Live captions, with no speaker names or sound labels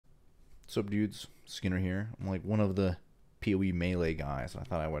What's up, dudes? Skinner here. I'm like one of the POE melee guys. I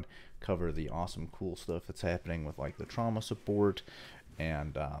thought I would cover the awesome, cool stuff that's happening with like the trauma support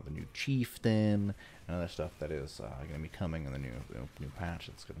and the new Chieftain and other stuff that is going to be coming in the new patch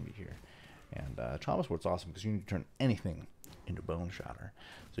that's going to be here. And trauma support's awesome because you can turn anything into bone shatter.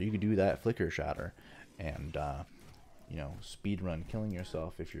 So you could do that flicker shatter and you know, speed run killing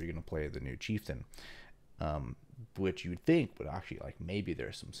yourself if you're going to play the new Chieftain. Which you'd think would actually, like, maybe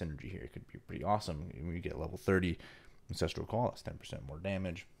there's some synergy here. It could be pretty awesome. When you get level 30 Ancestral Call, that's 10% more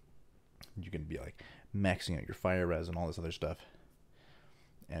damage. You can be, like, maxing out your fire res and all this other stuff.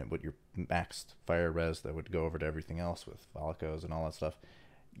 And with your maxed fire res, that would go over to everything else with Volcos and all that stuff.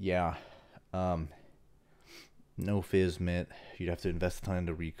 Yeah. No Fizz Mitt. You'd have to invest a ton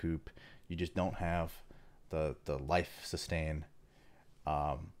to recoup. You just don't have the life sustain.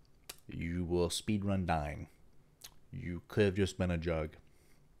 You will speedrun dying. You could have just been a jugg.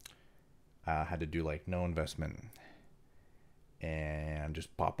 Had to do like no investment and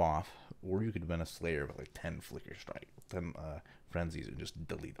just pop off. Or you could have been a slayer with like 10 flicker strike, 10 frenzies, and just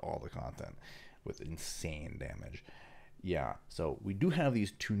delete all the content with insane damage. Yeah, so we do have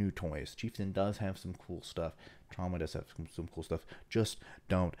these two new toys. Chieftain does have some cool stuff. Trauma does have some cool stuff. Just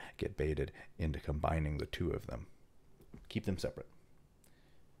don't get baited into combining the two of them. Keep them separate.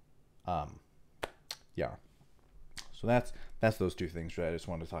 Yeah. So that's those two things that I just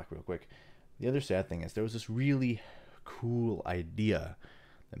wanted to talk real quick. The other sad thing is there was this really cool idea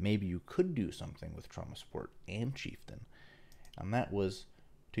that maybe you could do something with trauma support and Chieftain, and that was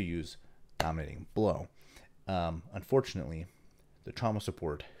to use dominating blow. Unfortunately, the trauma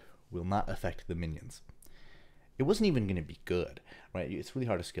support will not affect the minions. It wasn't even going to be good, right? It's really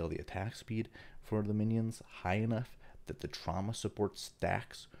hard to scale the attack speed for the minions high enough that the trauma support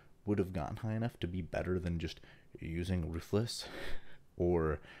stacks would have gotten high enough to be better than just using Ruthless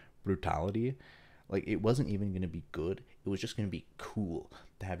or Brutality. Like, it wasn't even going to be good. It was just going to be cool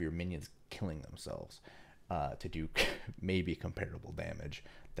to have your minions killing themselves to do maybe comparable damage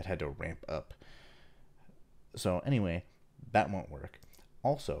that had to ramp up. So anyway, that won't work.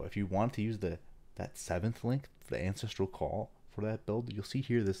 Also, if you want to use that 7th link, the Ancestral Call for that build, you'll see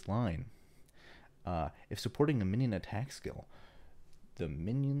here this line. If supporting a minion attack skill, the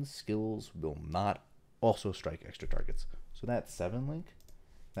minion skills will not also strike extra targets. So that 7 link,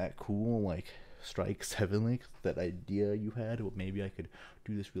 that cool like strike 7 link, that idea you had, well, maybe I could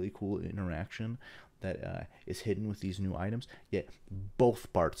do this really cool interaction that is hidden with these new items, yet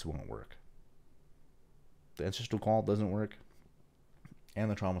both parts won't work. The Ancestral Call doesn't work,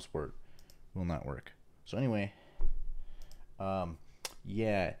 and the Trauma Support will not work. So anyway,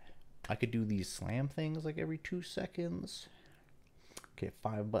 yeah, I could do these slam things like every 2 seconds. Okay,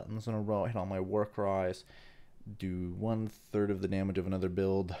 5 buttons in a row, hit all my war cries, do 1/3 of the damage of another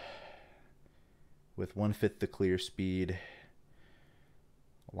build with 1/5 the clear speed.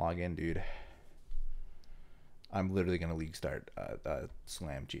 Log in, dude. I'm literally gonna league start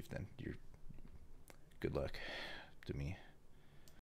slam Chieftain. Good luck to me.